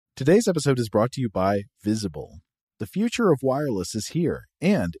Today's episode is brought to you by Visible. The future of wireless is here,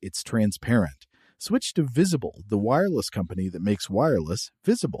 and it's transparent. Switch to Visible, the wireless company that makes wireless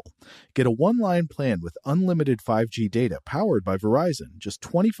visible. Get a one-line plan with unlimited 5G data powered by Verizon, just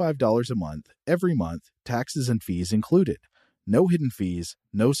 $25 a month, every month, taxes and fees included. No hidden fees,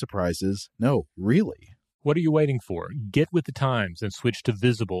 no surprises, no, really. What are you waiting for? Get with the times and switch to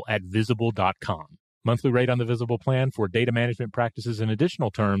Visible at Visible.com. Monthly rate on the Visible plan for data management practices and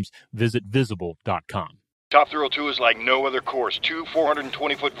additional terms, visit Visible.com. Top Thrill 2 is like no other course. 2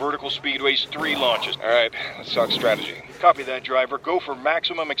 420-foot vertical speedways, 3 launches. All right, let's talk strategy. Copy that, driver. Go for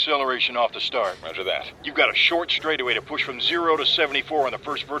maximum acceleration off the start. Roger that. You've got a short straightaway to push from 0 to 74 on the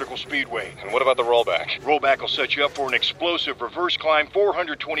first vertical speedway. And what about the rollback? Rollback will set you up for an explosive reverse climb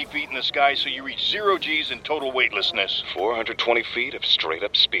 420 feet in the sky so you reach 0 G's in total weightlessness. 420 feet of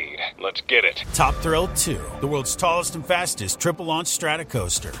straight-up speed. Let's get it. Top Thrill 2, the world's tallest and fastest triple-launch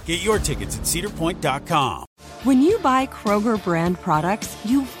stratocoaster. Get your tickets at cedarpoint.com. When you buy Kroger brand products,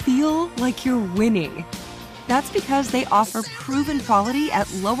 you feel like you're winning. That's because they offer proven quality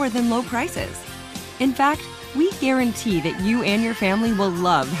at lower than low prices. In fact, we guarantee that you and your family will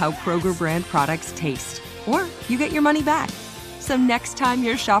love how Kroger brand products taste, or you get your money back. So next time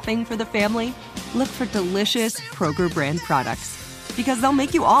you're shopping for the family, look for delicious Kroger brand products, because they'll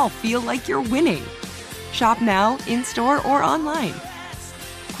make you all feel like you're winning. Shop now, in-store, or online.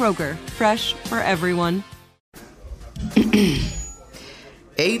 Kroger, fresh for everyone.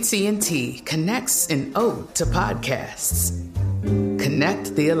 AT&T connects an ode to podcasts.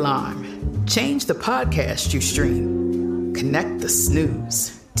 Connect the alarm. Change the podcast you stream. Connect the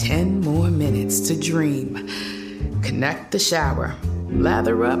snooze. 10 more minutes to dream. Connect the shower.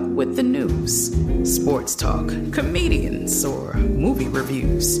 Lather up with the news. Sports talk, comedians, or movie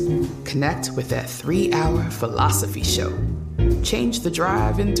reviews. Connect with that 3-hour philosophy show. Change the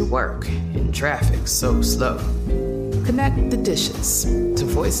drive into work in traffic so slow. Connect the dishes to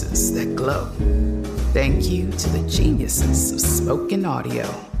voices that glow. Thank you to the geniuses of spoken audio.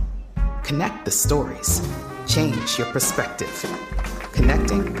 Connect the stories. Change your perspective.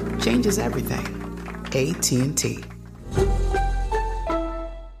 Connecting changes everything. AT&T.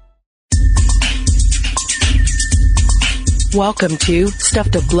 Welcome to Stuff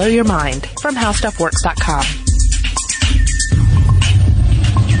to Blow Your Mind from HowStuffWorks.com.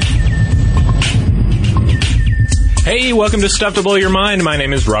 Hey, welcome to Stuff to Blow Your Mind. My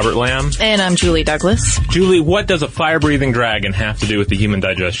name is Robert Lamb. And I'm Julie Douglas. Julie, what does a fire-breathing dragon have to do with the human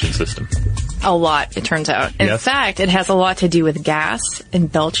digestion system? A lot, it turns out. In Yes. fact, it has a lot to do with gas and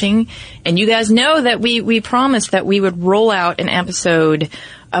belching. And you guys know that we promised that we would roll out an episode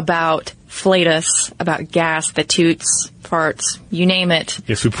about flatus, about gas that toots, farts, you name it.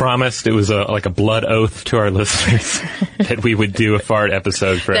 Yes, we promised. It was like a blood oath to our listeners that we would do a fart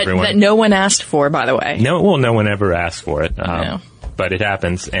episode for everyone. That no one asked for, by the way. No one ever asked for it. No. But it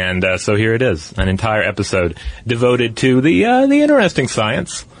happens. And so here it is, an entire episode devoted to the interesting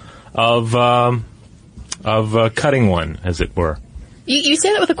science of cutting one, as it were. You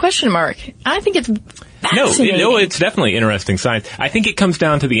say that with a question mark. I think it's fascinating. No, it's definitely interesting science. I think it comes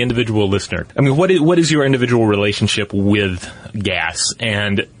down to the individual listener. I mean, what is your individual relationship with gas?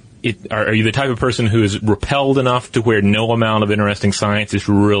 And are you the type of person who is repelled enough to where no amount of interesting science is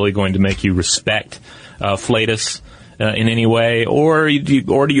really going to make you respect flatus in any way, or are you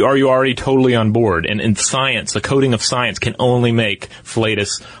already totally on board? And in science, the coding of science can only make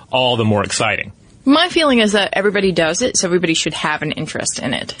flatus all the more exciting. My feeling is that everybody does it, so everybody should have an interest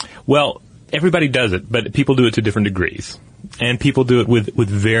in it. Well, everybody does it, but people do it to different degrees. And people do it with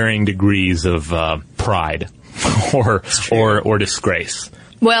varying degrees of pride or disgrace.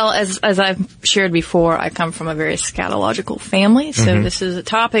 Well, as I've shared before, I come from a very scatological family, so This is a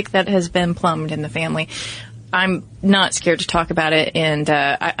topic that has been plumbed in the family. I'm not scared to talk about it, and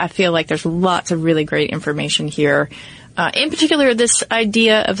I feel like there's lots of really great information here. In particular, this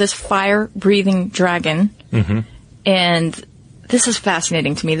idea of this fire-breathing dragon. And this is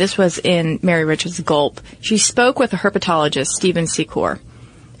fascinating to me. This was in Mary Richards' Gulp. She spoke with a herpetologist, Stephen Secor,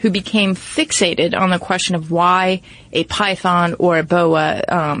 who became fixated on the question of why a python or a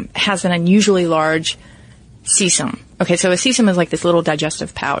boa has an unusually large cecum. Okay, so a cecum is like this little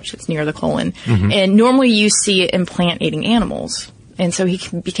digestive pouch that's near the colon. And normally you see it in plant-eating animals. And so he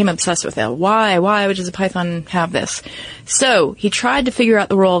became obsessed with it. Why does a python have this? So he tried to figure out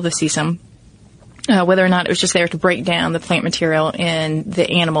the role of the cecum, whether or not it was just there to break down the plant material in the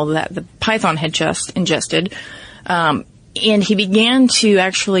animal that the python had just ingested. And he began to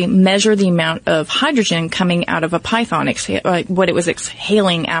actually measure the amount of hydrogen coming out of a python, what it was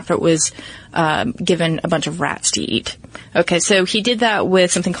exhaling after it was given a bunch of rats to eat. Okay, so he did that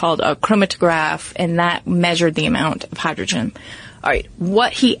with something called a chromatograph, and that measured the amount of hydrogen. All right,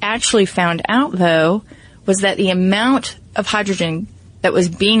 what he actually found out, though, was that the amount of hydrogen that was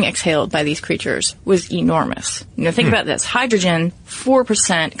being exhaled by these creatures was enormous. Think about this. Hydrogen,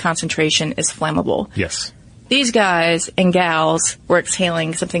 4% concentration is flammable. Yes. These guys and gals were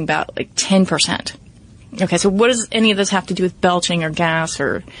exhaling something about 10%. Okay, so what does any of this have to do with belching or gas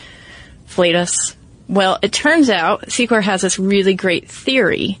or flatus? Well, it turns out Secor has this really great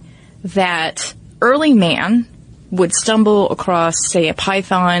theory that early man would stumble across, say, a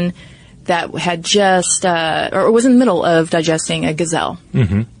python that had just, or was in the middle of digesting a gazelle.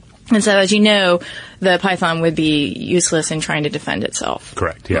 Mm-hmm. And so, as you know, the python would be useless in trying to defend itself.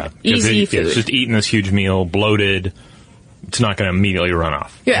 Correct, yeah. Easy food. It's just eating this huge meal, bloated. It's not going to immediately run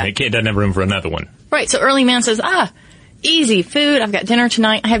off. Yeah. It doesn't have room for another one. Right, so early man says, easy food. I've got dinner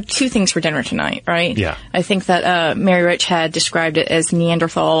tonight. I have 2 things for dinner tonight, right? Yeah. I think that Mary Rich had described it as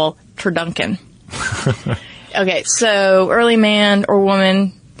Neanderthal turducken. Okay, so early man or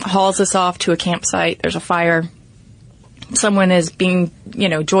woman hauls us off to a campsite. There's a fire. Someone is being,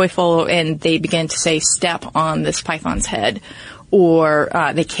 joyful, and they begin to say, step on this python's head, or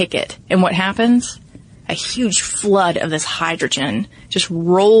they kick it. And what happens? A huge flood of this hydrogen just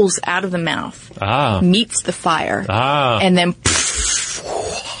rolls out of the mouth, meets the fire, and then...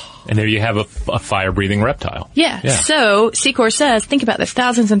 And there you have a fire-breathing reptile. Yeah. So Secor says, think about this,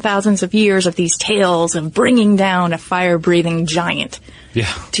 thousands and thousands of years of these tales of bringing down a fire-breathing giant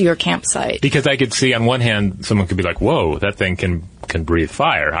to your campsite. Because I could see on one hand, someone could be like, whoa, that thing can breathe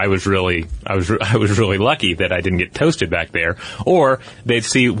fire. I was really lucky that I didn't get toasted back there. Or they'd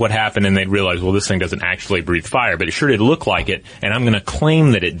see what happened and they'd realize, well, this thing doesn't actually breathe fire, but it sure did look like it, and I'm going to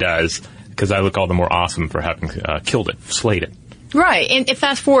claim that it does because I look all the more awesome for having killed it, slayed it. Right. And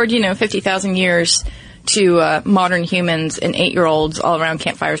fast forward, 50,000 years to modern humans and 8-year-olds all around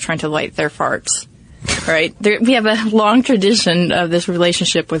campfires trying to light their farts. Right? We have a long tradition of this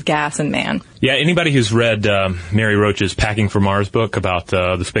relationship with gas and man. Yeah, anybody who's read Mary Roach's Packing for Mars book about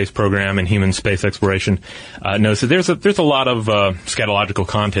the space program and human space exploration knows that there's a lot of scatological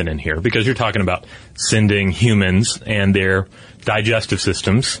content in here, because you're talking about sending humans and their digestive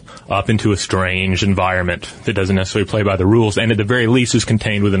systems up into a strange environment that doesn't necessarily play by the rules, and at the very least is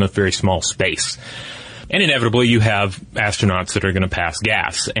contained within a very small space. And inevitably, you have astronauts that are going to pass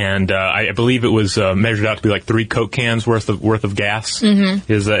gas, and I believe it was measured out to be like 3 Coke cans worth of gas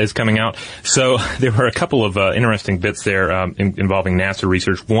is coming out. So there were a couple of interesting bits there involving NASA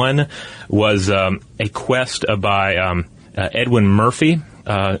research. One was a quest by Edwin Murphy in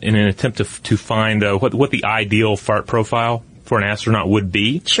an attempt to find what the ideal fart profile for an astronaut would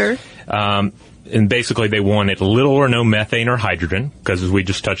be. Sure. And basically they wanted little or no methane or hydrogen, because as we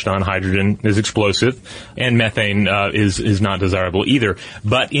just touched on, hydrogen is explosive, and methane is not desirable either.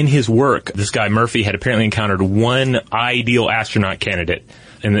 But in his work, this guy Murphy had apparently encountered one ideal astronaut candidate.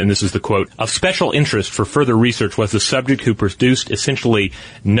 And then this is the quote: "Of special interest for further research was the subject who produced essentially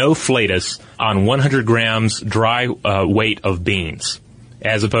no flatus on 100 grams dry weight of beans,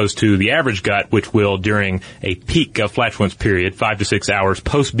 as opposed to the average gut, which will, during a peak of flatulence period, 5 to 6 hours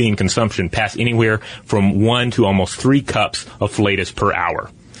post-bean consumption, pass anywhere from 1 to almost 3 cups of flatus per hour."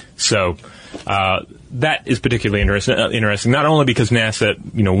 So that is particularly interesting, not only because NASA,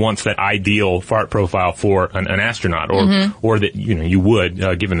 wants that ideal fart profile for an astronaut, or that, you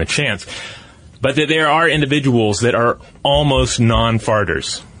would, given the chance, but that there are individuals that are almost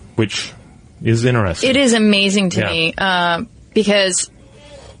non-farters, which is interesting. It is amazing to me, because...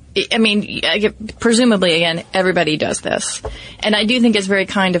 presumably, again, everybody does this. And I do think it's very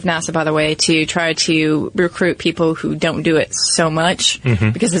kind of NASA, by the way, to try to recruit people who don't do it so much.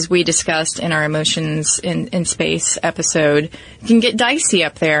 Because as we discussed in our Emotions in Space episode, it can get dicey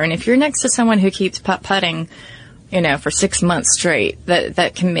up there. And if you're next to someone who keeps putt-putting, for 6 months straight,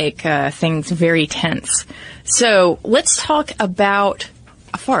 that can make things very tense. So let's talk about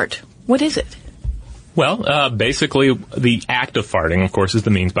a fart. What is it? Well, basically, the act of farting, of course, is the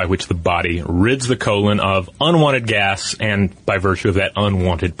means by which the body rids the colon of unwanted gas, and by virtue of that,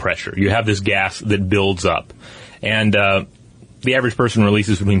 unwanted pressure. You have this gas that builds up. And the average person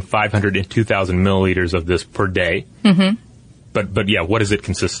releases between 500 and 2,000 milliliters of this per day. But yeah, what does it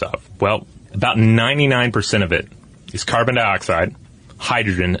consist of? Well, about 99% of it is carbon dioxide,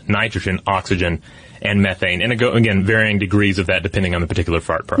 hydrogen, nitrogen, oxygen, and methane. And again, varying degrees of that depending on the particular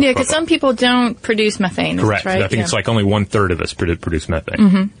fart profile. Yeah, because some people don't produce methane. Correct. Right? I think it's like only 1/3 of us produce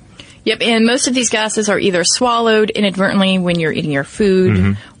methane. Yep, and most of these gases are either swallowed inadvertently when you're eating your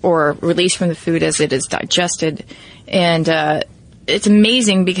food or released from the food as it is digested. And it's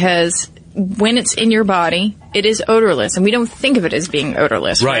amazing because when it's in your body, it is odorless, and we don't think of it as being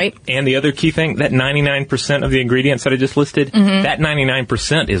odorless, right? And the other key thing, that 99% of the ingredients that I just listed, that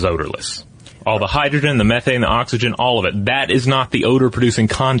 99% is odorless. All the hydrogen, the methane, the oxygen, all of it, that is not the odor-producing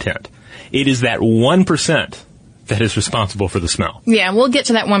content. It is that 1% that is responsible for the smell. Yeah, we'll get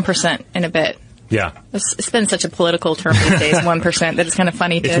to that 1% in a bit. Yeah. It's been such a political term these days, 1%, that it's kind of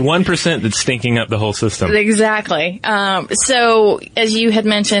funny to... It's 1% that's stinking up the whole system. Exactly. So, as you had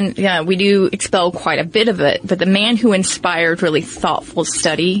mentioned, yeah, we do expel quite a bit of it, but the man who inspired really thoughtful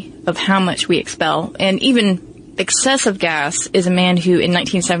study of how much we expel, and even excessive gas, is a man who in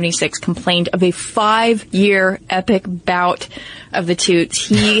 1976 complained of a 5-year epic bout of the toots.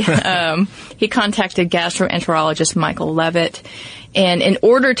 He contacted gastroenterologist Michael Levitt, and in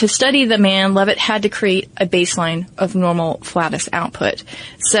order to study the man, Levitt had to create a baseline of normal flatus output.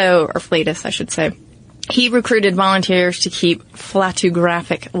 So, or flatus, I should say. He recruited volunteers to keep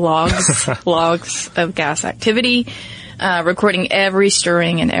flatographic logs of gas activity, recording every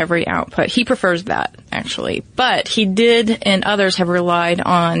stirring and every output. He prefers that, actually. But he did, and others have relied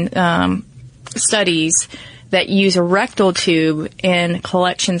on studies that use a rectal tube and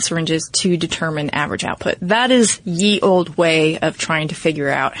collection syringes to determine average output. That is ye old way of trying to figure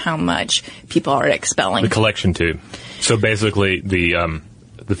out how much people are expelling. The collection tube. So basically the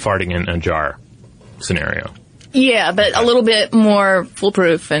farting in a jar scenario. Yeah, but a little bit more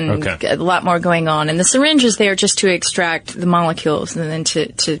foolproof and a lot more going on. And the syringe is there just to extract the molecules and then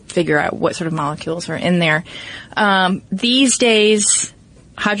to figure out what sort of molecules are in there. These days,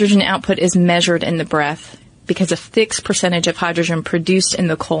 hydrogen output is measured in the breath because a fixed percentage of hydrogen produced in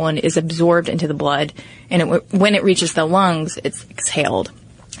the colon is absorbed into the blood, and when it reaches the lungs, it's exhaled.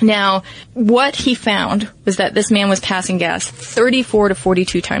 Now, what he found was that this man was passing gas 34 to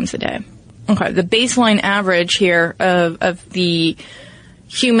 42 times a day. Okay, the baseline average here of the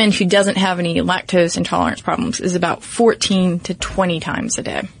human who doesn't have any lactose intolerance problems is about 14 to 20 times a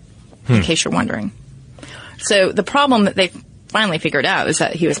day, in case you're wondering. So the problem that they finally figured out is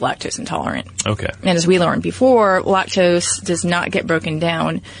that he was lactose intolerant. Okay. And as we learned before, lactose does not get broken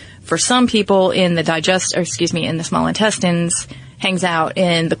down. For some people in the small intestines, hangs out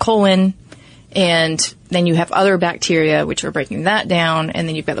in the colon, and then you have other bacteria which are breaking that down, and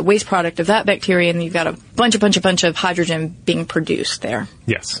then you've got the waste product of that bacteria, and you've got a bunch of hydrogen being produced there.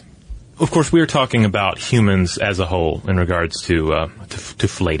 Yes. Of course, we are talking about humans as a whole in regards to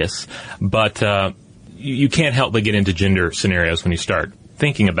flatus, but you can't help but get into gender scenarios when you start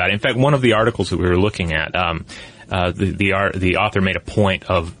thinking about it. In fact, one of the articles that we were looking at, the author made a point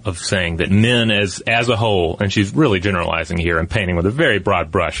of saying that men as a whole, and she's really generalizing here and painting with a very broad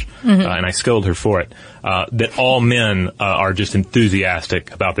brush, and I scold her for it, that all men are just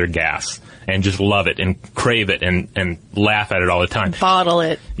enthusiastic about their gas and just love it and crave it and laugh at it all the time. Bottle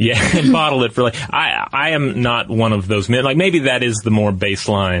it. Yeah, and bottle it for I am not one of those men. Like, maybe that is the more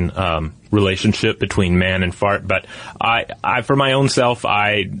baseline relationship between man and fart, but I for my own self,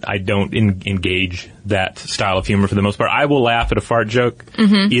 I don't engage that style of humor for the most part. I will laugh at a fart joke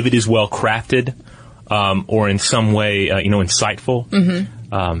if it is well crafted or in some way insightful.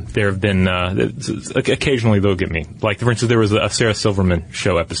 There have been occasionally they'll get me. Like, for instance, there was a Sarah Silverman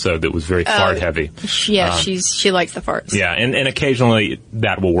show episode that was very fart heavy. Yeah, she likes the farts. Yeah, and occasionally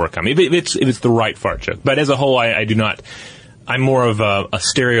that will work on me if it's the right fart joke. But as a whole, I do not. I'm more of a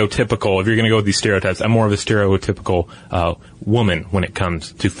stereotypical, if you're going to go with these stereotypes, I'm more of a stereotypical woman when it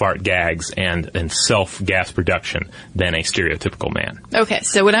comes to fart gags and self-gas production than a stereotypical man. Okay,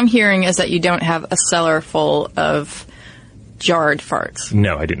 so what I'm hearing is that you don't have a cellar full of jarred farts.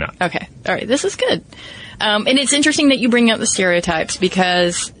 No, I do not. Okay, all right, this is good. And it's interesting that you bring up the stereotypes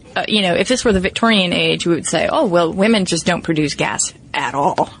because, if this were the Victorian age, we would say, oh, well, women just don't produce gas at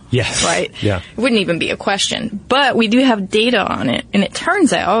all. Yes. Right? Yeah. It wouldn't even be a question. But we do have data on it, and it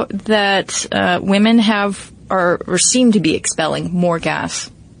turns out that women have or seem to be expelling more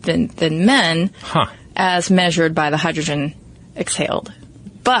gas than men, as measured by the hydrogen exhaled.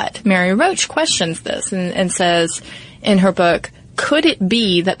 But Mary Roach questions this and says in her book, could it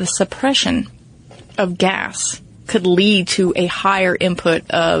be that the suppression of gas could lead to a higher input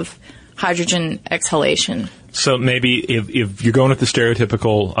of hydrogen exhalation? So maybe if you're going with the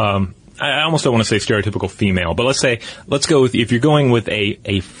stereotypical, I almost don't want to say stereotypical female, but let's go with, if you're going with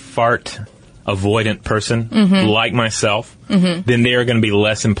a fart avoidant person like myself, then they are going to be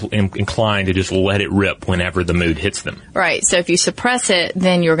less inclined to just let it rip whenever the mood hits them. Right. So if you suppress it,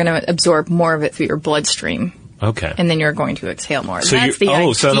 then you're going to absorb more of it through your bloodstream. Okay. And then you're going to exhale more. So That's the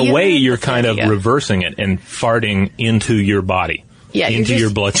idea. so in a way, you're That's the kind of idea. reversing it and farting into your body. Yeah, into your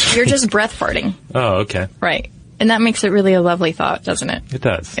bloodstream. You're just breath farting. Oh, okay. Right. And that makes it really a lovely thought, doesn't it? It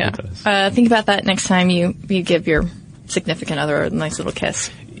does. Yeah. It does. Think about that next time you give your significant other a nice little kiss.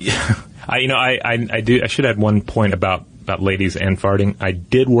 Yeah. I should add one point about ladies and farting. I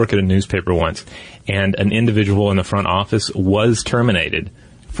did work at a newspaper once, and an individual in the front office was terminated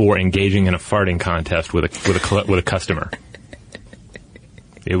for engaging in a farting contest with a customer.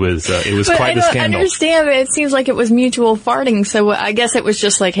 It was But quite the I scandal. don't understand. It seems like it was mutual farting. So I guess it was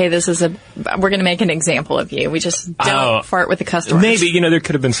just like, hey, we're going to make an example of you. We just don't fart with the customers. Maybe, there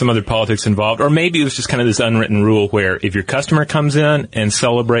could have been some other politics involved, or maybe it was just kind of this unwritten rule where if your customer comes in and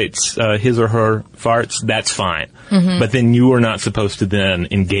celebrates his or her farts, that's fine. Mm-hmm. But then you are not supposed to then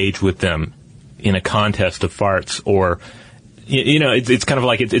engage with them in a contest of farts, or it's kind of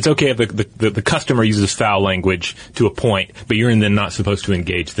like it's okay if the customer uses foul language to a point, but you're then not supposed to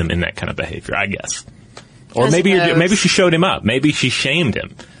engage them in that kind of behavior, I guess. Or maybe she showed him up. Maybe she shamed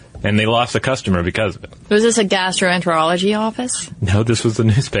him, and they lost a customer because of it. Was this a gastroenterology office? No, this was the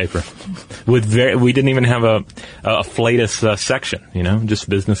newspaper. We didn't even have a flatus section, just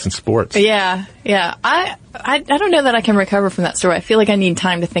business and sports. Yeah. I don't know that I can recover from that story. I feel like I need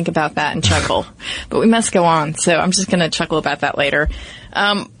time to think about that and chuckle. But we must go on, so I'm just going to chuckle about that later.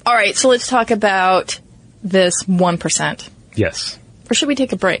 All right, so let's talk about this 1%. Yes. Or should we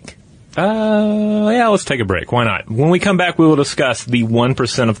take a break? Yeah, let's take a break. Why not? When we come back, we will discuss the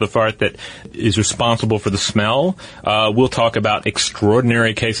 1% of the fart that is responsible for the smell. We'll talk about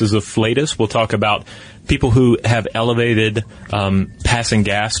extraordinary cases of flatus. We'll talk about people who have elevated passing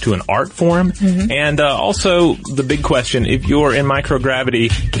gas to an art form. Mm-hmm. And also the big question, if you're in microgravity,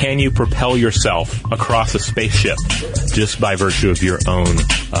 can you propel yourself across a spaceship just by virtue of your own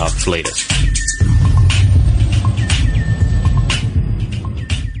flatus?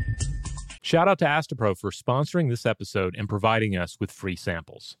 Shout out to Astapro for sponsoring this episode and providing us with free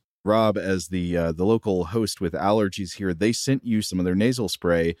samples. Rob, as the local host with allergies here, they sent you some of their nasal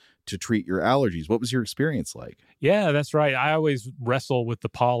spray to treat your allergies. What was your experience like? Yeah, that's right. I always wrestle with the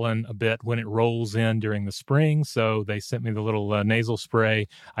pollen a bit when it rolls in during the spring, so they sent me the little nasal spray.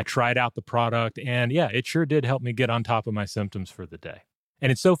 I tried out the product, and yeah, it sure did help me get on top of my symptoms for the day.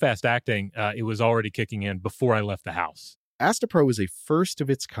 And it's so fast-acting, it was already kicking in before I left the house. Astapro is a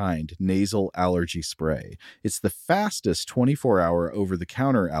first-of-its-kind nasal allergy spray. It's the fastest 24-hour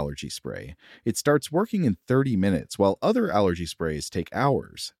over-the-counter allergy spray. It starts working in 30 minutes, while other allergy sprays take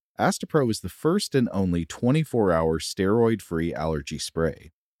hours. Astapro is the first and only 24-hour steroid-free allergy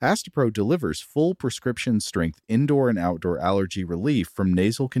spray. Astapro delivers full prescription-strength indoor and outdoor allergy relief from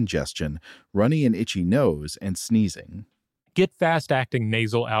nasal congestion, runny and itchy nose, and sneezing. Get fast-acting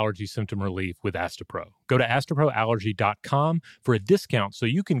nasal allergy symptom relief with Astapro. Go to astaproallergy.com for a discount so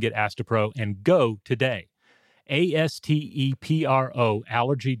you can get Astapro and go today. ASTEPRO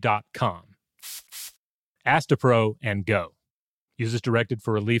allergy.com. Astapro and go. Use as directed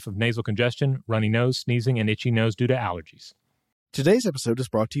for relief of nasal congestion, runny nose, sneezing, and itchy nose due to allergies. Today's episode is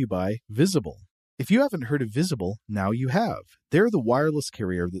brought to you by Visible. If you haven't heard of Visible, now you have. They're the wireless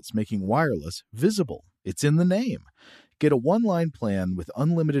carrier that's making wireless visible. It's in the name. Get a one-line plan with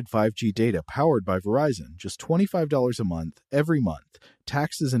unlimited 5G data powered by Verizon, just $25 a month, every month,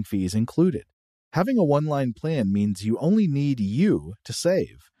 taxes and fees included. Having a one-line plan means you only need you to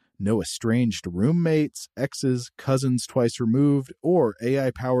save. No estranged roommates, exes, cousins twice removed, or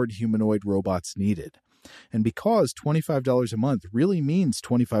AI-powered humanoid robots needed. And because $25 a month really means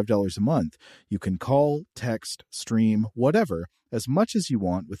 $25 a month, you can call, text, stream, whatever, as much as you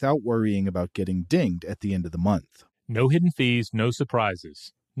want without worrying about getting dinged at the end of the month. No hidden fees, no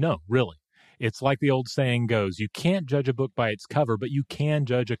surprises. No, really. It's like the old saying goes, you can't judge a book by its cover, but you can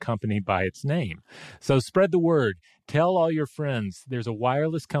judge a company by its name. So spread the word. Tell all your friends there's a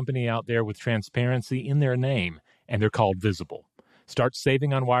wireless company out there with transparency in their name, and they're called Visible. Start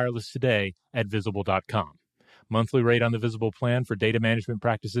saving on wireless today at Visible.com. Monthly rate on the Visible plan for data management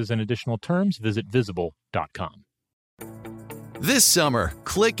practices and additional terms, visit Visible.com. This summer,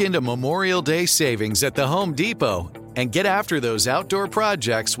 click into Memorial Day savings at the Home Depot and get after those outdoor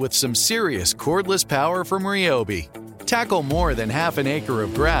projects with some serious cordless power from Ryobi. Tackle more than half an acre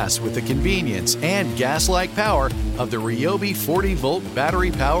of grass with the convenience and gas-like power of the Ryobi 40-volt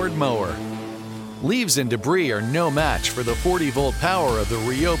battery-powered mower. Leaves and debris are no match for the 40-volt power of the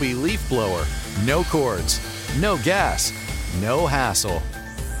Ryobi leaf blower. No cords, no gas, no hassle.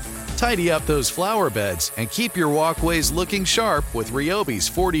 Tidy up those flower beds and keep your walkways looking sharp with Ryobi's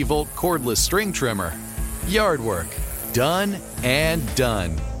 40-volt cordless string trimmer. Yard work, done and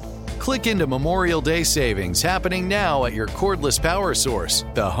done. Click into Memorial Day savings happening now at your cordless power source,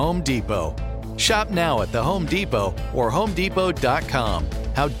 the Home Depot. Shop now at the Home Depot or HomeDepot.com.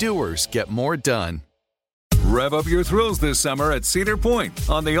 How doers get more done. Rev up your thrills this summer at Cedar Point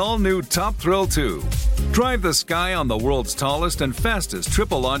on the all-new Top Thrill 2. Drive the sky on the world's tallest and fastest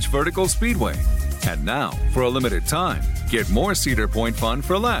triple-launch vertical speedway. And now, for a limited time, get more Cedar Point fun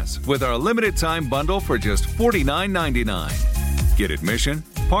for less with our limited-time bundle for just $49.99. Get admission,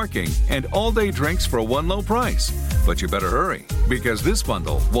 parking, and all-day drinks for one low price. But you better hurry, because this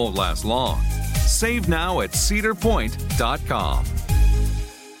bundle won't last long. Save now at cedarpoint.com.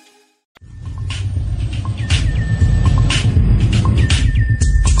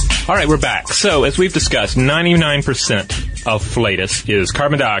 All right, we're back. So, as we've discussed, 99% of FLATUS is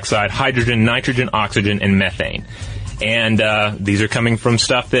carbon dioxide, hydrogen, nitrogen, oxygen, and methane. And these are coming from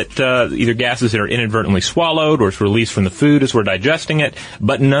stuff that either gases that are inadvertently swallowed or it's released from the food as we're digesting it,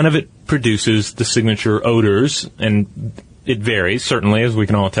 but none of it produces the signature odors, and it varies, certainly, as we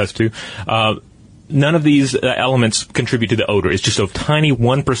can all attest to. None of these elements contribute to the odor. It's just a tiny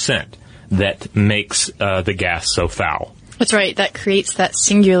 1% that makes the gas so foul. That's right. That creates that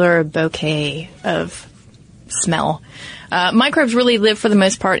singular bouquet of smell. Microbes really live for the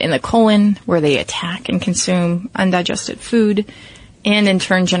most part in the colon, where they attack and consume undigested food and in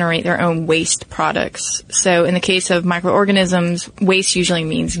turn generate their own waste products. So in the case of microorganisms, waste usually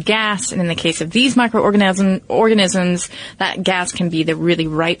means gas, and in the case of these microorganisms, that gas can be the really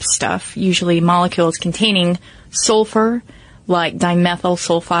ripe stuff, usually molecules containing sulfur, like dimethyl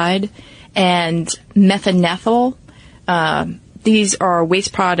sulfide, and methanethyl. These are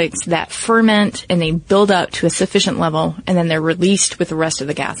waste products that ferment and they build up to a sufficient level, and then they're released with the rest of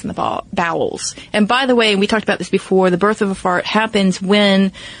the gas in the bowels. And by the way, we talked about this before, the birth of a fart happens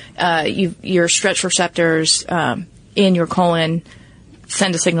when your stretch receptors in your colon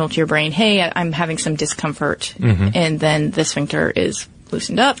send a signal to your brain, hey, I'm having some discomfort, and then the sphincter is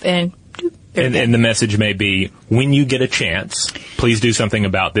loosened up and... And the message may be, when you get a chance, please do something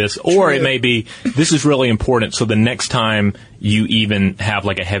about this. Or It may be, this is really important, so the next time you even have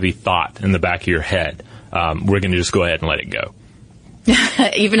like a heavy thought in the back of your head, we're going to just go ahead and let it go.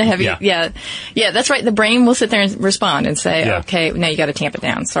 Even a heavy, yeah, that's right. The brain will sit there and respond and say, okay, now you got to tamp it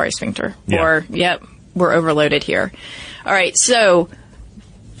down. Sorry, sphincter. Yeah. Or, we're overloaded here. All right, so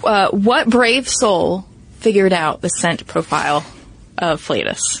what brave soul figured out the scent profile of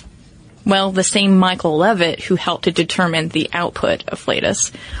FLATUS? Well, the same Michael Levitt, who helped to determine the output of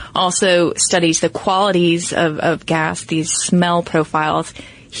FLATUS, also studies the qualities of gas, these smell profiles.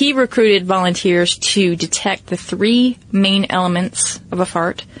 He recruited volunteers to detect the three main elements of a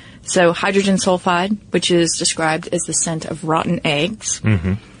fart. So hydrogen sulfide, which is described as the scent of rotten eggs.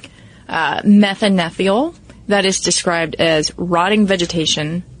 Methanethyl, that is described as rotting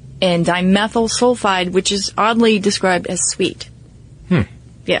vegetation. And dimethyl sulfide, which is oddly described as sweet.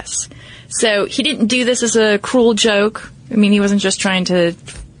 Yes. So he didn't do this as a cruel joke. I mean, he wasn't just trying to,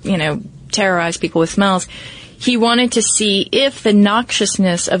 terrorize people with smells. He wanted to see if the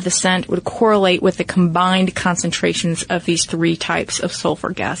noxiousness of the scent would correlate with the combined concentrations of these three types of sulfur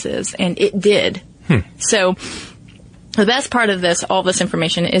gases. And it did. So the best part of this, all this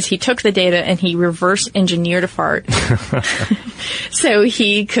information, is he took the data and he reverse engineered a fart. So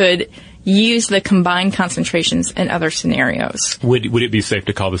he could use the combined concentrations in other scenarios. Would it be safe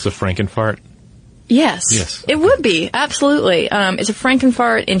to call this a Frankenfart? Yes. It would be, absolutely. It's a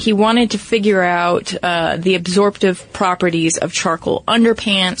Frankenfart, and he wanted to figure out the absorptive properties of charcoal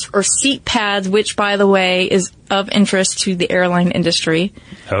underpants or seat pads, which, by the way, is of interest to the airline industry.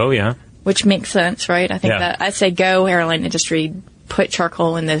 Oh, yeah. Which makes sense, right? I think that I say go airline industry, put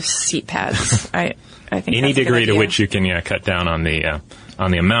charcoal in those seat pads. I think any degree to which you can cut down on the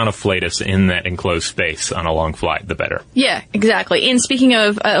amount of FLATUS in that enclosed space on a long flight, the better. Yeah, exactly. And speaking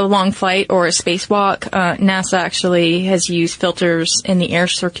of a long flight or a spacewalk, NASA actually has used filters in the air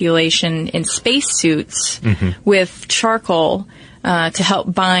circulation in spacesuits with charcoal to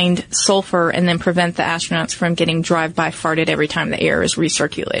help bind sulfur and then prevent the astronauts from getting drive-by farted every time the air is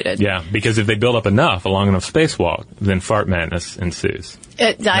recirculated. Yeah, because if they build up enough, a long enough spacewalk, then fart madness ensues.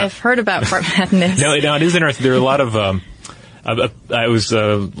 I've heard about fart madness. No, it is interesting. There are a lot of... I was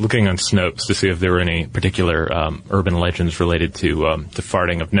looking on Snopes to see if there were any particular urban legends related to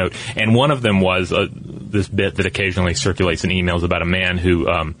farting of note, and one of them was this bit that occasionally circulates in emails about a man who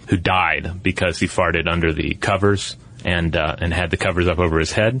died because he farted under the covers and had the covers up over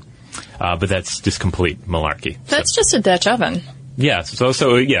his head, but that's just complete malarkey. That's just a Dutch oven. Yeah. So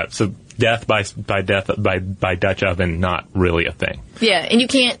death by Dutch oven, not really a thing. Yeah, and you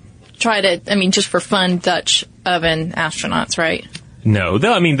can't try to, just for fun, Dutch oven astronauts, right? No,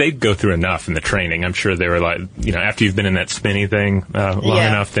 though, I mean, they go through enough in the training. I'm sure they were like, after you've been in that spinny thing long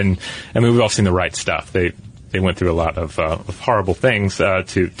enough, then, I mean, we've all seen the right stuff. They went through a lot of horrible things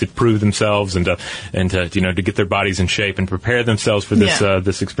to prove themselves and to get their bodies in shape and prepare themselves for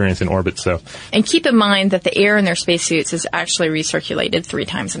this experience in orbit. So, and keep in mind that the air in their spacesuits is actually recirculated 3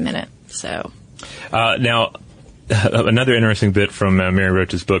 times a minute. So now. Another interesting bit from Mary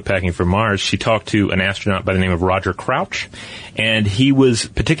Roach's book, Packing for Mars, she talked to an astronaut by the name of Roger Crouch, and he was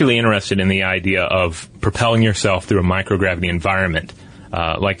particularly interested in the idea of propelling yourself through a microgravity environment,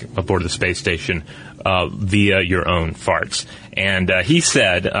 like aboard the space station, via your own farts. And he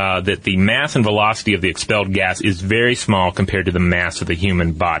said that the mass and velocity of the expelled gas is very small compared to the mass of the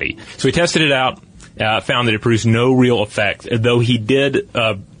human body. So he tested it out, found that it produced no real effect, though he did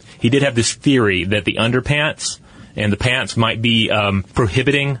have this theory that the underpants and the pants might be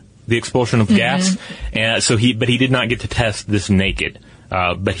prohibiting the expulsion of gas, and but he did not get to test this naked.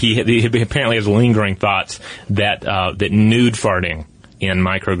 But he apparently has lingering thoughts that nude farting in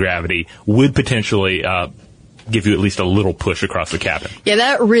microgravity would potentially give you at least a little push across the cabin. Yeah,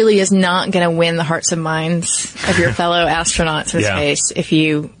 that really is not going to win the hearts and minds of your fellow astronauts in space if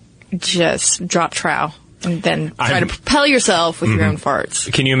you just drop trow. And then try to propel yourself with your own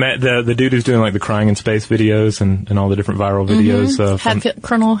farts. Can you imagine the dude who's doing like the Crying in Space videos and all the different viral videos?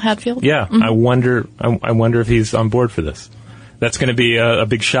 Colonel Hadfield? Yeah. I wonder if he's on board for this. That's going to be a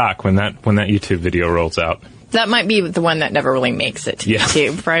big shock when that YouTube video rolls out. That might be the one that never really makes it to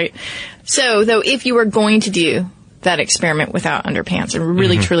YouTube, right? So, though, if you were going to do that experiment without underpants and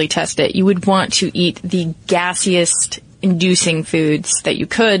really truly test it, you would want to eat the gaseous inducing foods that you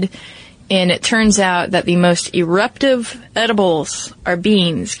could. And it turns out that the most eruptive edibles are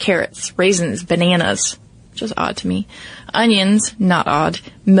beans, carrots, raisins, bananas, which is odd to me, onions, not odd,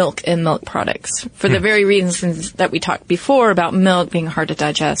 milk and milk products. For the very reasons that we talked before about milk being hard to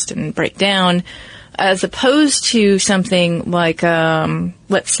digest and break down, as opposed to something like,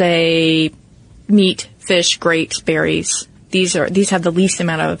 let's say, meat, fish, grapes, berries. These have the least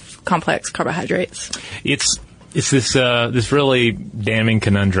amount of complex carbohydrates. It's this really damning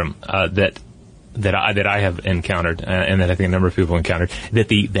conundrum that I have encountered, and that I think a number of people encountered. That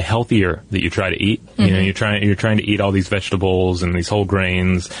the healthier that you try to eat, you're trying to eat all these vegetables and these whole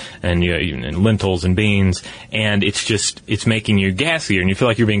grains and lentils and beans, and it's making you gassier, and you feel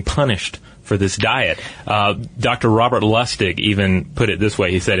like you're being punished for this diet. Dr. Robert Lustig even put it this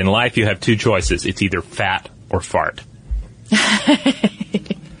way. He said, "In life, you have 2 choices: it's either fat or fart."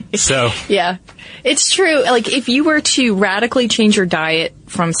 So yeah, it's true. Like if you were to radically change your diet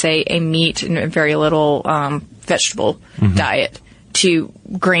from, say, a meat and very little vegetable diet to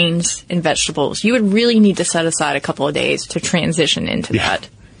grains and vegetables, you would really need to set aside a couple of days to transition into that.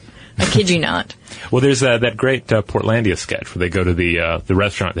 I kid you not. Well, there's that great Portlandia sketch where they go to the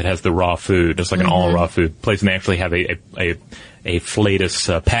restaurant that has the raw food. It's like an all raw food place, and they actually have a Flatus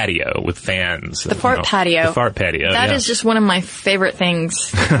patio with fans. The fart patio. The fart patio. That is just one of my favorite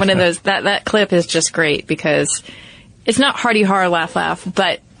things. One of those, that clip is just great because it's not hearty har laugh,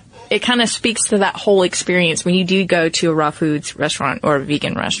 but it kind of speaks to that whole experience when you do go to a raw foods restaurant or a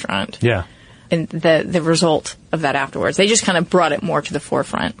vegan restaurant. Yeah. And the result of that afterwards. They just kind of brought it more to the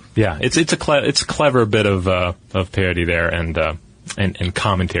forefront. Yeah. It's a clever bit of parody there and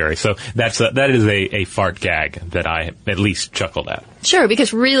commentary. So that is a fart gag that I at least chuckled at. Sure,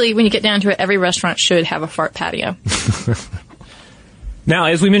 because really, when you get down to it, every restaurant should have a fart patio. Now,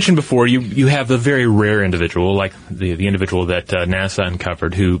 as we mentioned before, you have the very rare individual, like the individual that NASA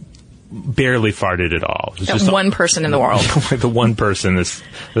uncovered, who barely farted at all. Just one person in the world. The one person,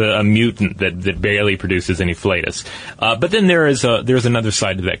 a mutant that barely produces any flatus. But then there's another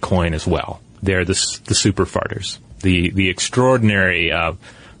side to that coin as well. They're the super farters. The extraordinary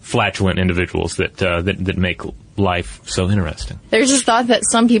flatulent individuals that make life so interesting. There's this thought that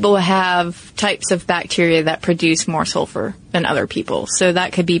some people have types of bacteria that produce more sulfur than other people, so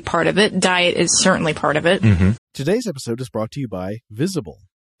that could be part of it. Diet is certainly part of it. Today's episode is brought to you by Visible.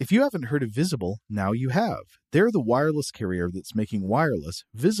 If you haven't heard of Visible, now you have. They're the wireless carrier that's making wireless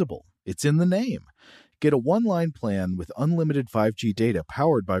visible. It's in the name. Get a one-line plan with unlimited 5G data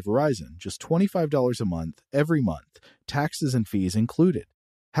powered by Verizon, just $25 a month, every month, taxes and fees included.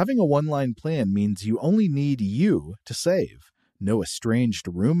 Having a one-line plan means you only need you to save. No estranged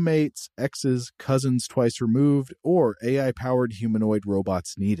roommates, exes, cousins twice removed, or AI-powered humanoid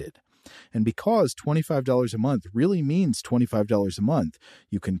robots needed. And because $25 a month really means $25 a month,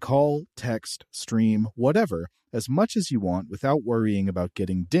 you can call, text, stream, whatever, as much as you want without worrying about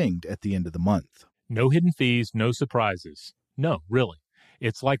getting dinged at the end of the month. No hidden fees, no surprises. No, really.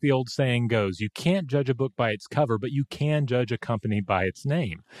 It's like the old saying goes, you can't judge a book by its cover, but you can judge a company by its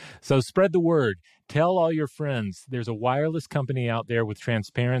name. So spread the word. Tell all your friends there's a wireless company out there with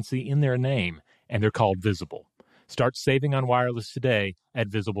transparency in their name, and they're called Visible. Start saving on wireless today at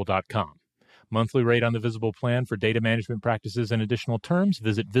Visible.com. Monthly rate on the Visible plan for data management practices and additional terms,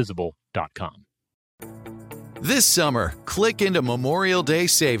 visit Visible.com. This summer, click into Memorial Day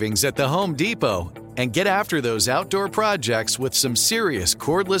savings at the Home Depot and get after those outdoor projects with some serious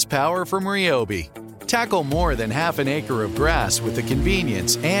cordless power from Ryobi. Tackle more than half an acre of grass with the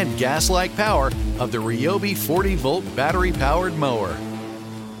convenience and gas-like power of the Ryobi 40-volt battery-powered mower.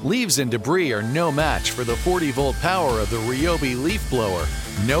 Leaves and debris are no match for the 40-volt power of the Ryobi leaf blower.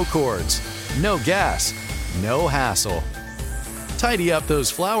 No cords, no gas, no hassle. Tidy up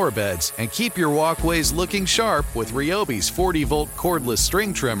those flower beds and keep your walkways looking sharp with Ryobi's 40-volt cordless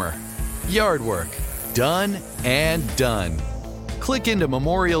string trimmer. Yard work, done and done. Click into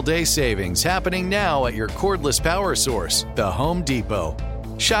Memorial Day savings happening now at your cordless power source, the Home Depot.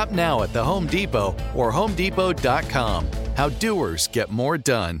 Shop now at the Home Depot or HomeDepot.com. How doers get more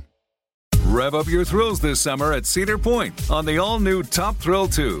done. Rev up your thrills this summer at Cedar Point on the all-new Top Thrill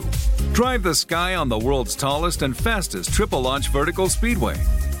 2. Drive the sky on the world's tallest and fastest triple-launch vertical speedway.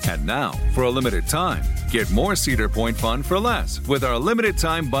 And now, for a limited time, get more Cedar Point fun for less with our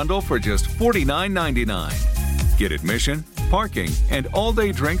limited-time bundle for just $49.99. Get admission, parking, and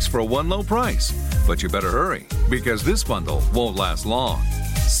all-day drinks for one low price. But you better hurry, because this bundle won't last long.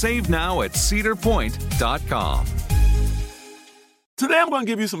 Save now at cedarpoint.com. Today I'm going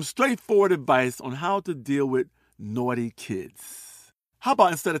to give you some straightforward advice on how to deal with naughty kids. How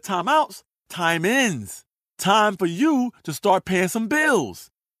about instead of timeouts, time-ins? Time for you to start paying some bills.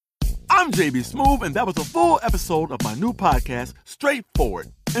 I'm JB Smoove, and that was a full episode of my new podcast,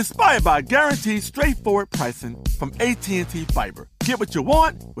 Straightforward, inspired by guaranteed straightforward pricing from AT&T Fiber. Get what you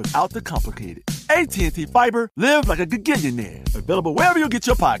want without the complicated. AT&T Fiber, live like a gigillionaire. Available wherever you get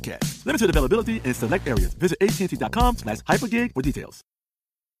your podcast. Limited availability in select areas. Visit AT&T.com/hypergig for details.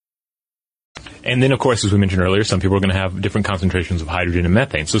 And then, of course, as we mentioned earlier, some people are going to have different concentrations of hydrogen and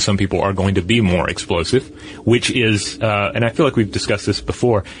methane. So some people are going to be more explosive, which is, and I feel like we've discussed this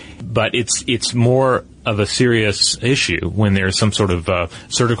before, but it's more of a serious issue when there's some sort of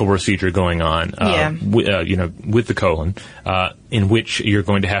surgical procedure going on, with the colon, in which you're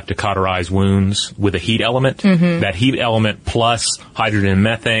going to have to cauterize wounds with a heat element. Mm-hmm. That heat element plus hydrogen and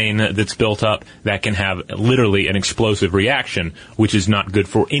methane that's built up, that can have literally an explosive reaction, which is not good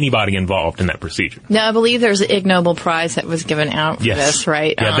for anybody involved in that procedure. Now, I believe there's an Ig Nobel Prize that was given out for this,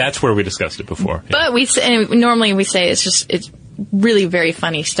 right? Yeah, that's where we discussed it before. But normally we say it's really very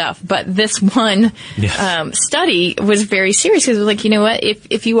funny stuff. But this one study was very serious because it was like, you know what?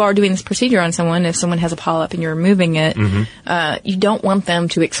 If you are doing this procedure on someone, if someone has a polyp and you're removing it, you don't want them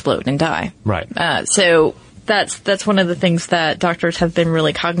to explode and die. Right. So that's one of the things that doctors have been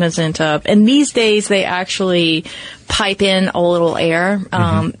really cognizant of. And these days they actually pipe in a little air,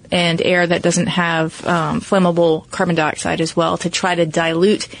 and air that doesn't have flammable carbon dioxide as well, to try to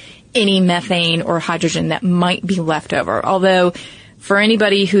dilute any methane or hydrogen that might be left over. Although, for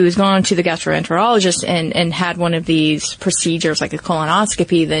anybody who's gone to the gastroenterologist and had one of these procedures like a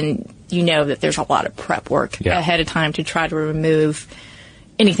colonoscopy, then you know that there's a lot of prep work ahead of time to try to remove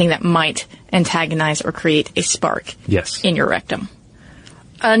anything that might antagonize or create a spark in your rectum.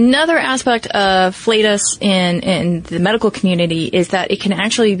 Another aspect of flatus in the medical community is that it can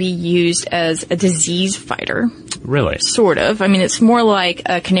actually be used as a disease fighter. Really? Sort of. I mean, it's more like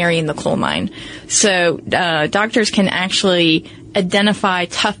a canary in the coal mine. So doctors can actually identify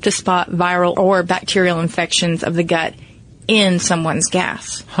tough-to-spot viral or bacterial infections of the gut in someone's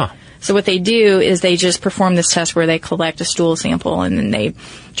gas. Huh. So what they do is they just perform this test where they collect a stool sample and then they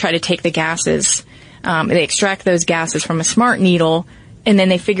try to take the gases. They extract those gases from a smart needle, and then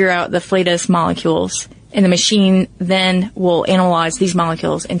they figure out the flatus molecules, and the machine then will analyze these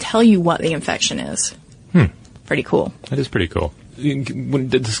molecules and tell you what the infection is. Pretty cool. That is pretty cool. When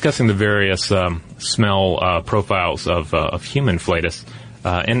discussing the various smell profiles of human flatus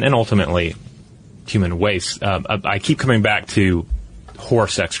and ultimately human waste, I keep coming back to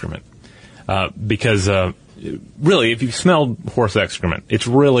horse excrement because really, if you've smelled horse excrement, it's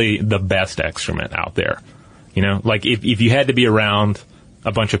really the best excrement out there. You know, like if you had to be around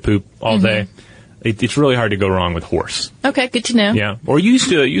a bunch of poop all day, it's really hard to go wrong with horse. Okay, good to know. Yeah, or you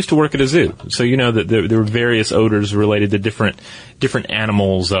used to work at a zoo, so you know that there were various odors related to different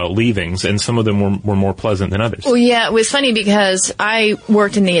animals' leavings, and some of them were more pleasant than others. Well, yeah, it was funny because I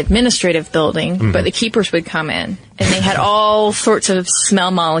worked in the administrative building, but the keepers would come in, and they had all sorts of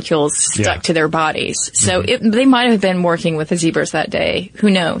smell molecules stuck to their bodies. So they might have been working with the zebras that day. Who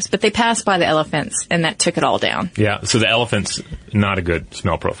knows? But they passed by the elephants, and that took it all down. Yeah, so the elephant's not a good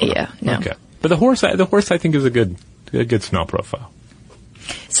smell profile. Yeah, no. Okay. But the horse I think is a good smell profile.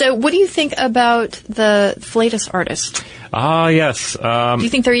 So what do you think about the Phletus artist? Ah, yes. Do you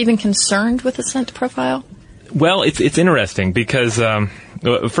think they're even concerned with the scent profile? Well, it's interesting because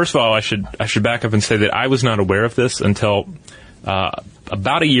first of all, I should back up and say that I was not aware of this until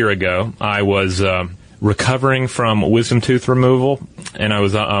about a year ago. I was recovering from wisdom tooth removal, and I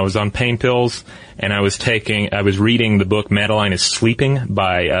was on pain pills, and I was reading the book Madeline is Sleeping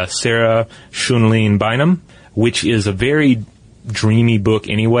by Sarah Schoenlein Bynum, which is a very dreamy book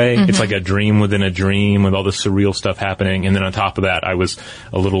anyway. It's like a dream within a dream with all this surreal stuff happening, and then on top of that, I was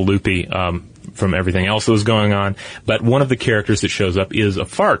a little loopy from everything else that was going on. But one of the characters that shows up is a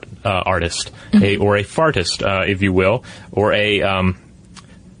fart artist, or a fartist, if you will, or a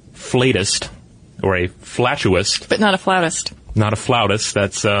flatist, or a flatuist. But not a flautist. Not a flautist.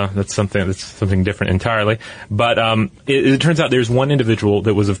 That's something different entirely. But it turns out there's one individual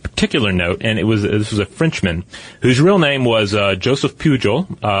that was of particular note, and this was a Frenchman whose real name was Joseph Pujol,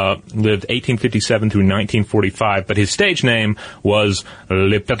 lived 1857 through 1945, but his stage name was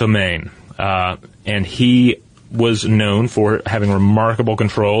Le Pétomane, and he was known for having remarkable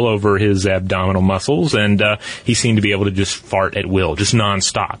control over his abdominal muscles, and he seemed to be able to just fart at will, just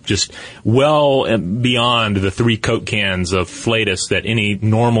nonstop, just well beyond the 3 Coke cans of Flatus that any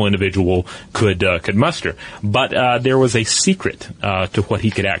normal individual could muster. But there was a secret to what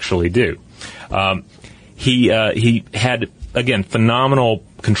he could actually do. He had, again, phenomenal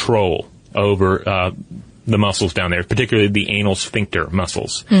control over the muscles down there, particularly the anal sphincter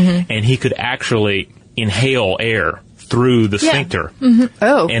muscles, and he could actually inhale air through the sphincter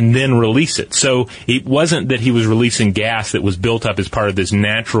and then release it. So it wasn't that he was releasing gas that was built up as part of this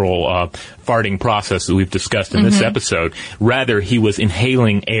natural farting process that we've discussed in this episode. Rather, he was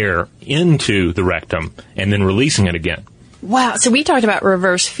inhaling air into the rectum and then releasing it again. Wow. So we talked about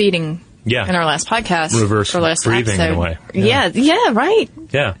reverse feeding in our last podcast. Reverse breathing in a way. Yeah, right.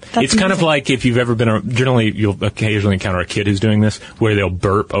 Yeah. That's it's kind of like if you've ever been, generally you'll occasionally encounter a kid who's doing this, where they'll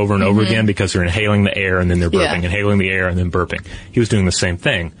burp over and over again because they're inhaling the air and then they're burping, inhaling the air and then burping. He was doing the same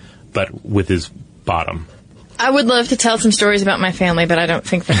thing, but with his bottom. I would love to tell some stories about my family, but I don't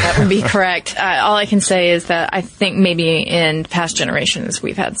think that would be correct. All I can say is that I think maybe in past generations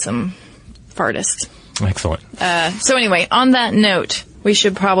we've had some fartists. Excellent. So anyway, on that note, we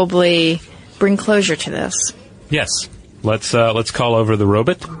should probably bring closure to this. Yes. Let's call over the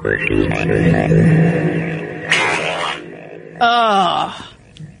robot.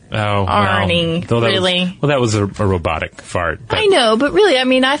 Oh, Arnie, well, really? That was a robotic fart. I know, but really, I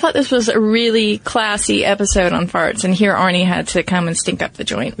mean, I thought this was a really classy episode on farts, and here Arnie had to come and stink up the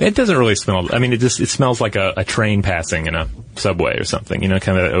joint. It doesn't really smell. I mean, it smells like a train passing in a subway or something. You know,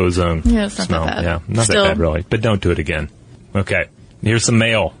 kind of that ozone it's not smell. That bad. Yeah, not that bad really. But don't do it again. Okay, here's some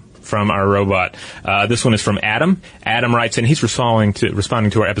mail from our robot. This one is from Adam. Adam writes in, he's responding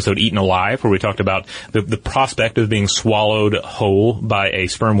to our episode Eaten Alive, where we talked about the prospect of being swallowed whole by a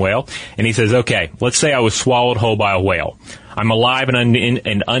sperm whale. And he says, okay, let's say I was swallowed whole by a whale. I'm alive and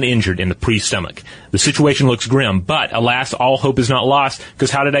uninjured in the pre-stomach. The situation looks grim, but alas, all hope is not lost,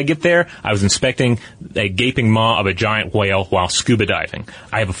 because how did I get there? I was inspecting a gaping maw of a giant whale while scuba diving.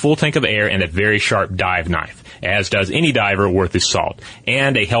 I have a full tank of air and a very sharp dive knife, as does any diver worth his salt,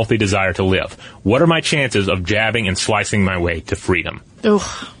 and a healthy desire to live. What are my chances of jabbing and slicing my way to freedom?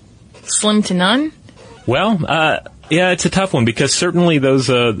 Ugh. Slim to none? Well, yeah, it's a tough one, because certainly those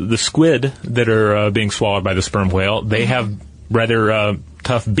the squid that are being swallowed by the sperm whale, they have rather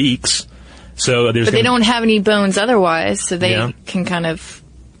tough beaks. So but they don't have any bones otherwise, so they can kind of,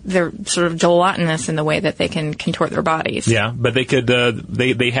 they're sort of gelatinous in the way that they can contort their bodies. Yeah, but they could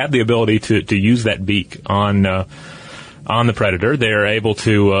they have the ability to use that beak on the predator. They're able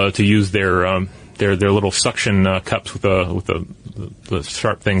to use their little suction cups with the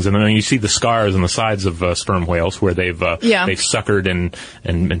sharp things, and then you see the scars on the sides of sperm whales where they've suckered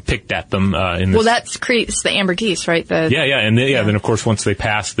and picked at them. Well, that creates the ambergris, right? Then of course once they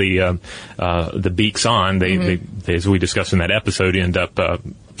pass the beaks on, they as we discussed in that episode, end up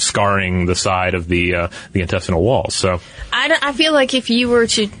scarring the side of the intestinal walls. So I feel like if you were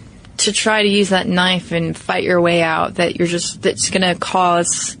to to try to use that knife and fight your way out, that's going to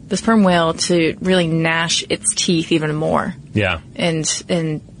cause the sperm whale to really gnash its teeth even more. Yeah.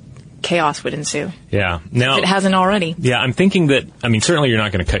 And chaos would ensue. Yeah. Now, if it hasn't already. Yeah, I'm thinking that, certainly you're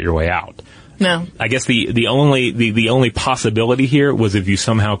not going to cut your way out. No. I guess the only possibility here was if you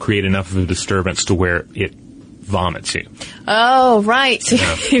somehow create enough of a disturbance to where it vomits you. Oh, right. So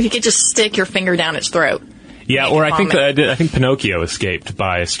if you could just stick your finger down its throat. Yeah, or I think Pinocchio escaped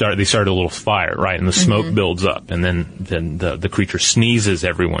they started a little fire, right, and the smoke builds up, and then the creature sneezes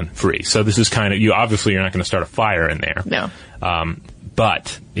everyone free. So this is kind of, you're not going to start a fire in there. No.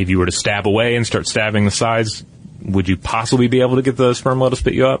 But if you were to stab away and start stabbing the sides, would you possibly be able to get the sperm whale to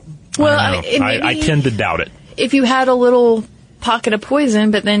spit you up? Well, I tend to doubt it. If you had a little pocket of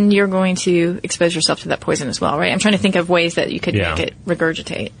poison, but then you're going to expose yourself to that poison as well, right? I'm trying to think of ways that you could make it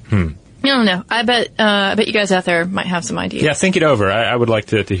regurgitate. I don't know. I bet you guys out there might have some ideas. Yeah, think it over. I would like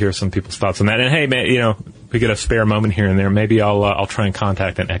to hear some people's thoughts on that. And hey, man, we get a spare moment here and there. Maybe I'll try and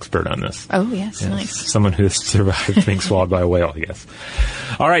contact an expert on this. Oh, yes, nice. Someone who has survived being swallowed by a whale, I guess.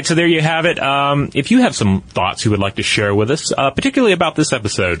 All right, so there you have it. If you have some thoughts you would like to share with us, particularly about this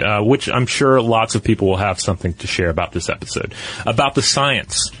episode, which I'm sure lots of people will have something to share about this episode, about the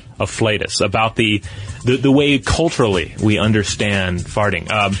science of flatus, about the way culturally we understand farting.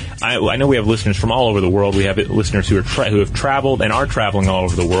 I know we have listeners from all over the world. We have listeners who have traveled and are traveling all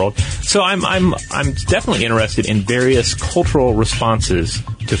over the world. So I'm definitely interested in various cultural responses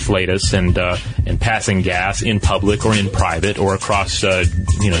to flatus and passing gas in public or in private or across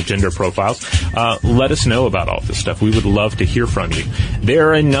gender profiles. Let us know about all this stuff. We would love to hear from you. There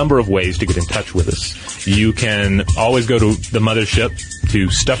are a number of ways to get in touch with us. You can always go to the mothership, to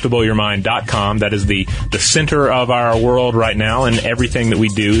StuffToBlowYourMind.com. That is the center of our world right now, and everything that we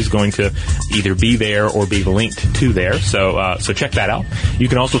do is going to either be there or be linked to there. So check that out. You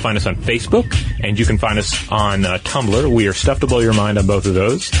can also find us on Facebook, and you can find us on Tumblr. We are Stuff to Blow Your Mind on both of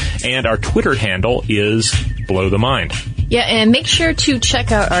those, and our Twitter handle is Blow the Mind. Yeah, and make sure to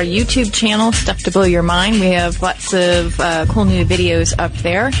check out our YouTube channel, Stuff to Blow Your Mind. We have lots of cool new videos up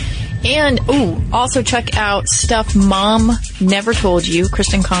there. And, also check out Stuff Mom Never Told You.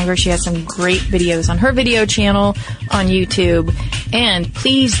 Kristen Conger, she has some great videos on her video channel on YouTube. And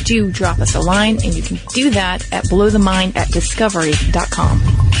please do drop us a line, and you can do that at blowthemind@discovery.com.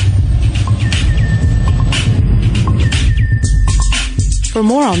 For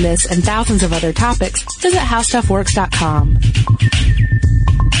more on this and thousands of other topics, visit howstuffworks.com.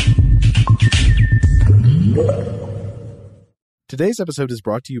 Today's episode is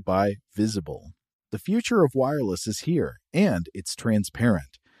brought to you by Visible. The future of wireless is here, and it's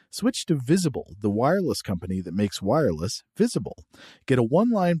transparent. Switch to Visible, the wireless company that makes wireless visible. Get a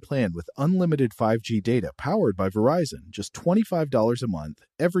one-line plan with unlimited 5G data powered by Verizon, just $25 a month,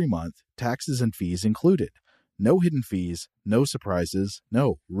 every month, taxes and fees included. No hidden fees, no surprises,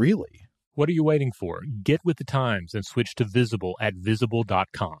 no, really. What are you waiting for? Get with the times and switch to Visible at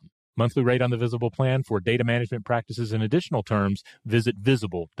Visible.com. Monthly rate on the Visible plan. For data management practices and additional terms, visit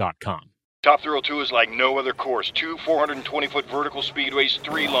Visible.com. Top Thrill 2 is like no other course. 2 420-foot vertical speedways,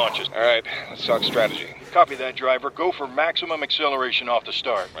 3 launches. All right, let's talk strategy. Copy that, driver. Go for maximum acceleration off the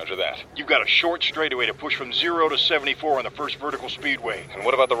start. Roger that. You've got a short straightaway to push from 0 to 74 on the first vertical speedway. And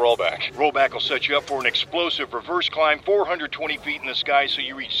what about the rollback? Rollback will set you up for an explosive reverse climb 420 feet in the sky so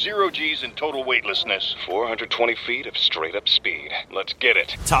you reach 0 G's in total weightlessness. 420 feet of straight-up speed. Let's get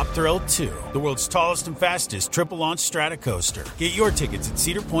it. Top Thrill 2, the world's tallest and fastest triple-launch stratocoaster. Get your tickets at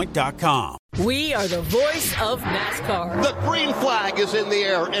cedarpoint.com. We are the voice of NASCAR. The green flag is in the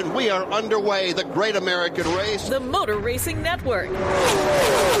air, and we are underway. The Great American Race. The Motor Racing Network.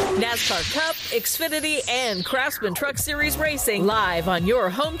 NASCAR Cup, Xfinity, and Craftsman Truck Series Racing live on your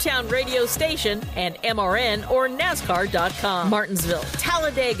hometown radio station and MRN or NASCAR.com. Martinsville,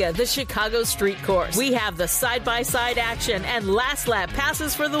 Talladega, the Chicago Street Course. We have the side-by-side action and last lap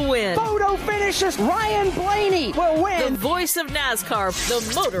passes for the win. Photo finishes. Ryan Blaney will win. The voice of NASCAR,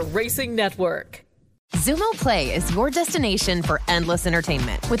 the Motor Racing Network. Xumo Play is your destination for endless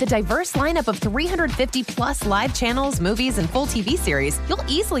entertainment. With a diverse lineup of 350-plus live channels, movies, and full TV series, you'll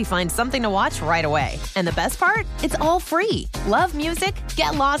easily find something to watch right away. And the best part? It's all free. Love music?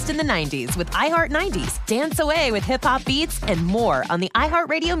 Get lost in the 90s with iHeart 90s. Dance away with hip-hop beats and more on the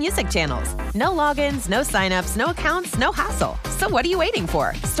iHeartRadio music channels. No logins, no signups, no accounts, no hassle. So what are you waiting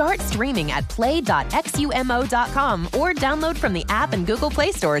for? Start streaming at play.xumo.com or download from the app and Google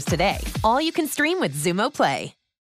Play stores today. All you can stream with Xumo Play.